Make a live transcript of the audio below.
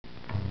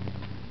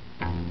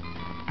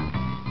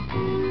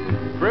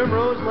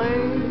Primrose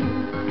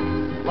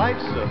Lane.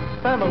 Life's a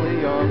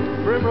family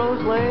on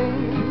Primrose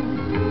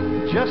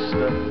Lane. Just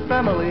a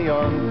family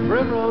on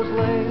Primrose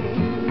Lane.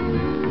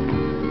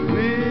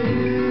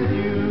 With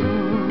you.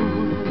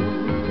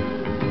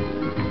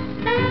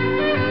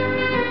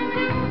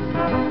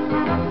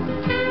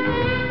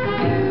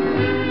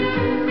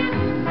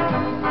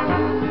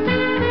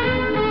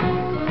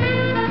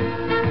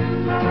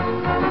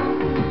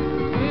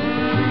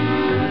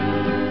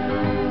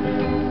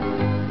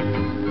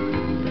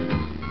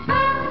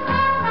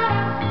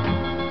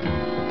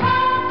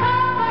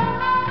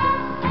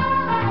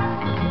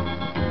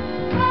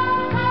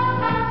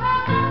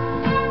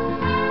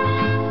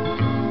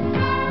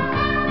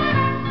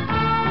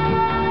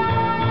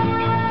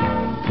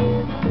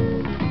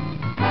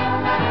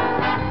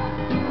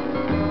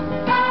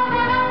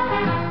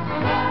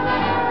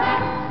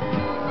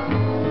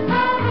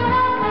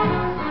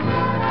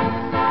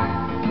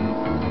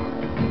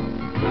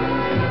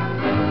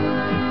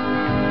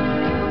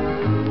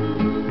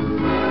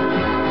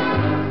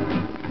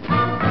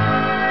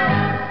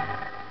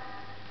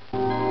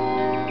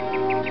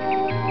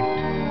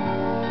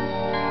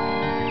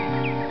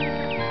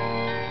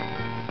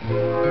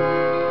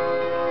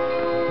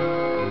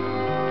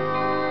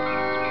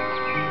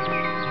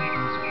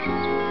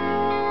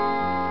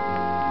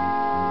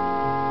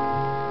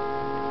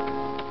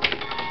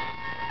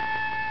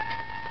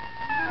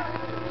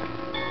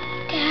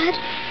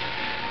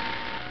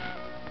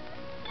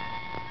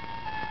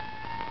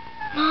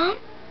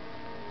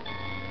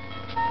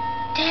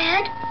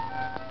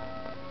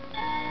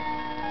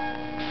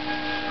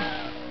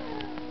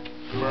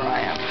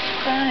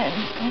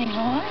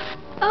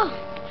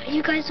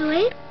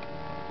 Wait.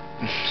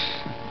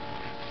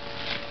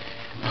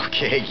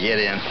 Okay, get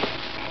in.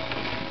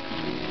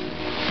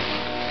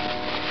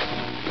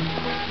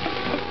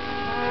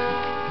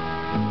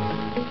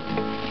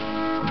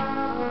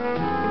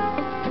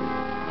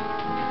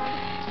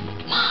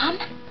 Mom?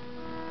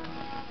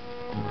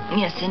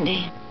 Yes,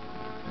 Cindy?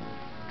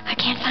 I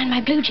can't find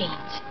my blue jeans.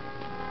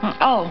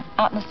 Oh,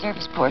 out in the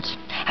service porch.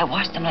 I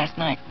washed them last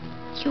night.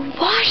 You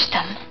washed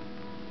them?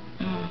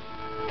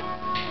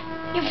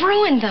 You've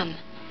ruined them.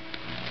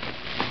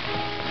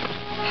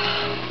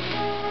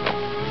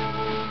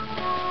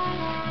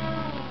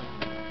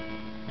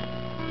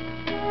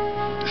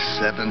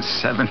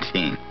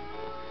 7:17.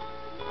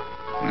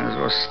 Might as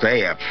well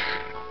stay up.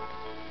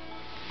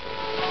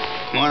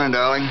 Morning,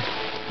 darling.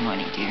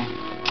 Morning, dear.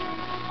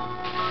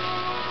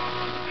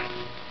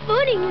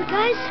 Morning, you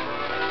guys.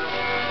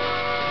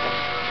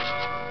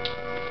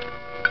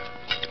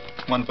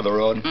 One for the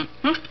road.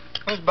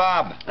 Where's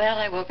Bob? Well,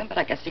 I woke him, but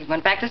I guess he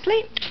went back to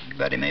sleep.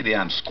 Betty, maybe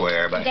I'm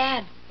square, but...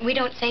 Dad, we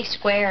don't say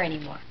square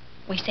anymore.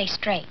 We say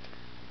straight.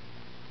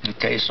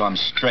 Okay, so I'm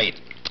straight.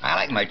 I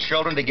like my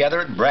children together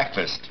at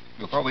breakfast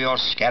before we all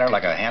scatter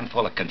like a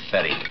handful of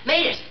confetti.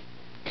 Made it.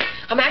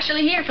 I'm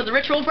actually here for the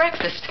ritual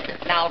breakfast.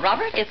 Now,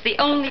 Robert, it's the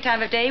only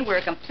time of day we're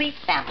a complete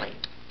family.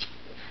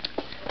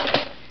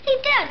 Hey,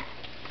 Dad,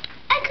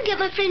 I could get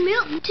my friend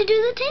Milton to do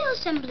the tail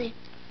assembly.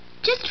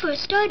 Just for a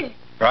starter.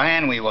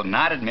 Brian, we will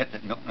not admit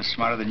that Milton is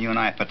smarter than you and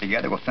I put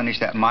together. We'll finish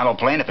that model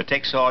plane if it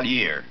takes all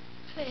year.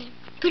 Hey,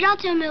 but I'll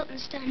tell Milton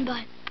to stand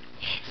by.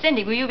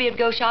 Cindy, will you be able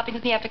to go shopping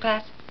with me after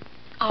class?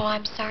 Oh,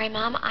 I'm sorry,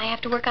 Mom. I have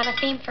to work on a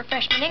theme for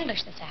freshman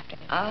English this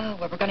afternoon. Oh,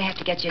 well, we're going to have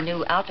to get you a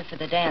new outfit for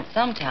the dance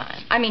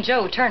sometime. I mean,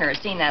 Joe Turner has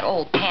seen that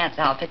old pants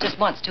outfit just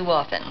once too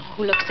often.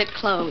 Who looks at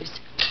clothes?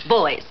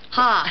 Boys.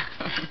 Ha.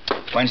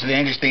 When's the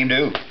English theme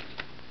due?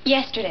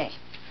 Yesterday.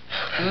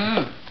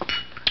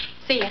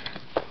 See ya.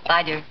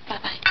 Bye, dear.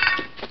 Bye-bye.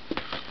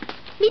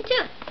 Me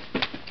too.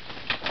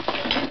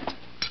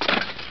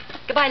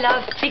 Goodbye,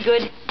 love. Be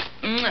good.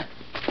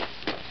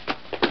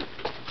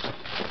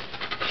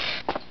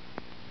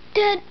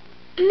 Dad,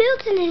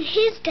 Milton and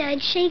his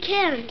dad shake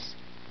hands.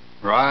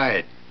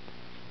 Right.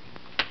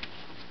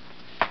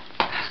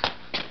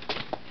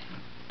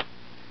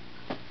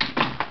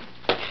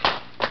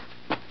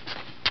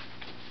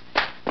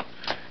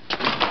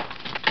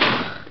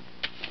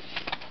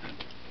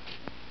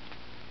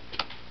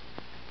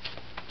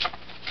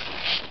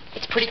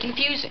 It's pretty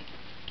confusing.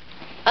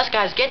 Us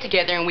guys get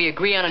together and we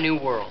agree on a new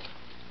world.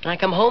 And I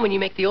come home and you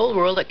make the old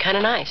world look kind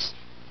of nice.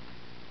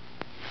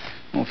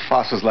 Well,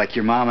 fossils like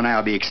your mom and I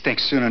will be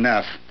extinct soon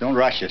enough. Don't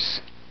rush us.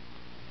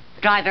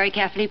 Drive very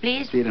carefully,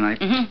 please. See you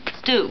tonight.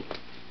 Stew.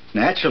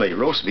 Naturally,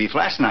 roast beef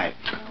last night.